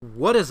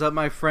What is up,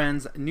 my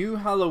friends? New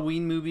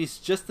Halloween movies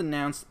just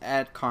announced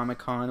at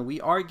Comic-Con. We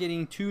are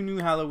getting two new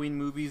Halloween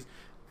movies.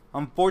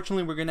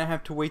 Unfortunately, we're going to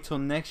have to wait till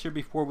next year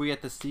before we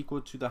get the sequel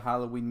to the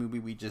Halloween movie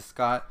we just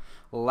got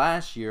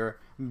last year.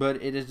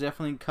 But it is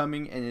definitely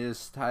coming, and it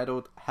is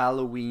titled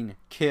Halloween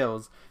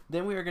Kills.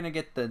 Then we are going to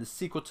get the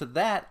sequel to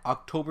that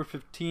October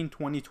 15,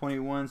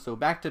 2021. So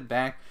back to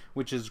back,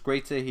 which is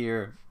great to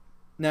hear.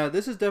 Now,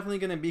 this is definitely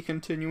going to be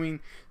continuing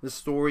the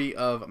story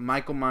of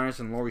Michael Myers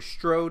and Laurie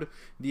Strode.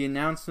 The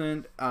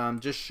announcement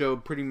just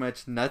showed pretty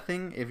much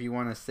nothing, if you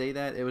want to say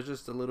that. It was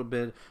just a little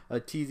bit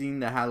teasing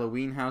the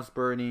Halloween house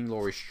burning,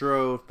 Laurie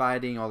Strode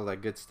fighting, all of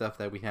that good stuff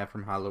that we have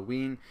from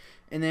Halloween.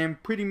 And then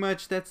pretty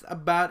much that's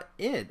about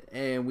it.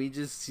 And we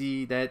just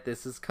see that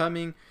this is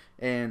coming.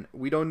 And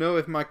we don't know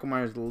if Michael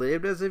Myers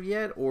lived as of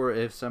yet or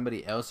if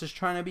somebody else is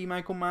trying to be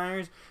Michael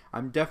Myers.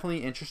 I'm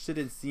definitely interested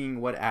in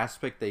seeing what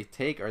aspect they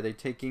take. Are they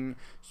taking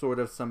sort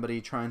of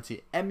somebody trying to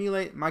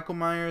emulate Michael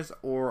Myers,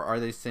 or are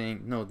they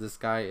saying, no, this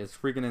guy is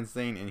freaking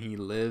insane and he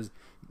lives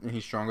and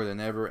he's stronger than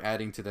ever,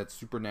 adding to that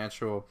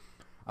supernatural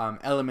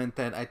element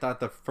that I thought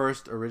the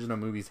first original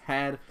movies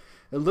had.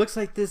 It looks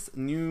like this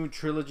new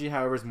trilogy,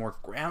 however, is more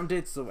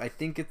grounded, so I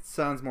think it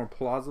sounds more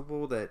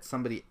plausible that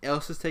somebody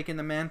else is taking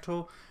the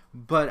mantle.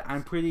 But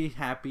I'm pretty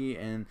happy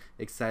and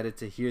excited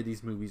to hear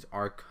these movies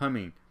are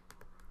coming.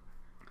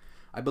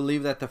 I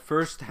believe that the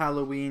first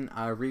Halloween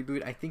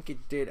reboot, I think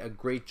it did a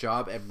great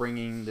job at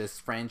bringing this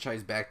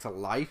franchise back to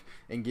life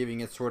and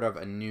giving it sort of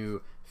a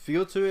new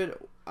feel to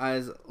it,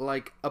 as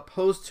like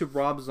opposed to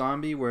Rob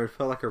Zombie, where it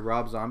felt like a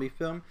Rob Zombie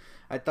film.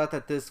 I thought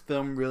that this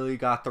film really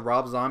got the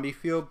Rob Zombie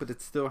feel, but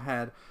it still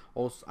had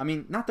also, I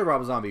mean, not the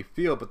Rob Zombie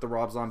feel, but the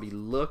Rob Zombie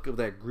look of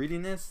that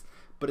grittiness.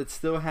 But it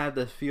still had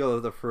the feel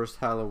of the first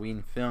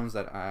Halloween films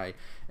that I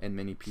and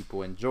many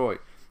people enjoy.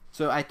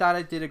 So I thought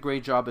I did a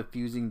great job of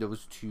fusing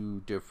those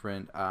two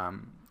different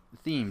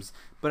themes.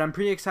 But I'm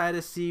pretty excited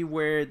to see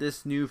where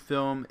this new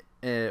film,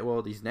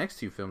 well, these next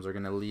two films are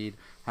going to lead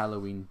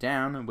Halloween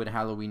down. When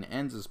Halloween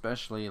ends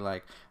especially,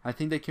 like, I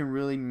think they can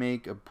really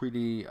make a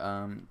pretty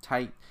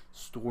tight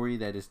story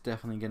that is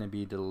definitely going to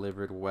be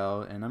delivered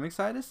well. And I'm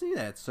excited to see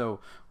that. So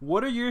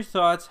what are your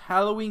thoughts?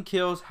 Halloween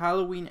Kills,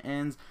 Halloween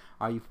Ends.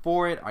 Are you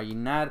for it? Are you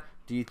not?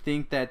 Do you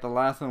think that the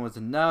last one was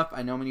enough?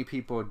 I know many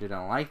people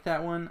didn't like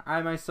that one.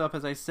 I myself,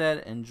 as I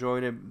said,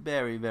 enjoyed it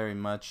very, very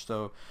much.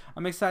 So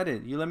I'm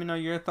excited. You let me know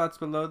your thoughts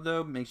below,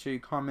 though. Make sure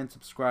you comment,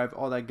 subscribe,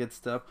 all that good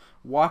stuff.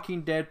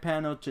 Walking Dead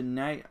panel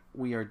tonight.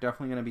 We are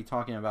definitely going to be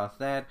talking about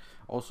that.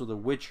 Also, The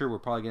Witcher. We're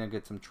probably going to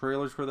get some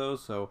trailers for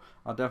those. So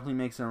I'll definitely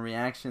make some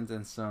reactions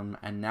and some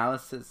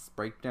analysis,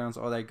 breakdowns,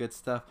 all that good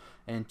stuff.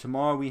 And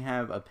tomorrow we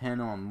have a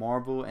panel on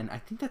Marvel. And I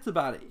think that's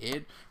about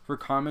it for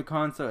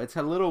Comic-Con. So it's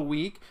a little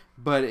weak,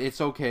 but it's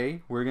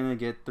okay. We're going to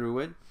get through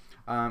it.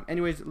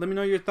 Anyways, let me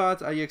know your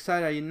thoughts. Are you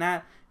excited? Are you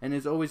not? And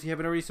as always, if you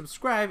haven't already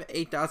subscribed,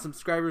 8,000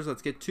 subscribers,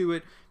 let's get to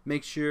it.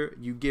 Make sure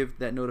you give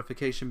that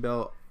notification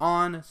bell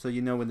on so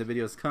you know when the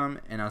videos come.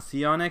 And I'll see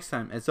y'all next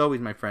time. As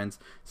always, my friends,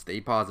 stay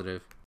positive.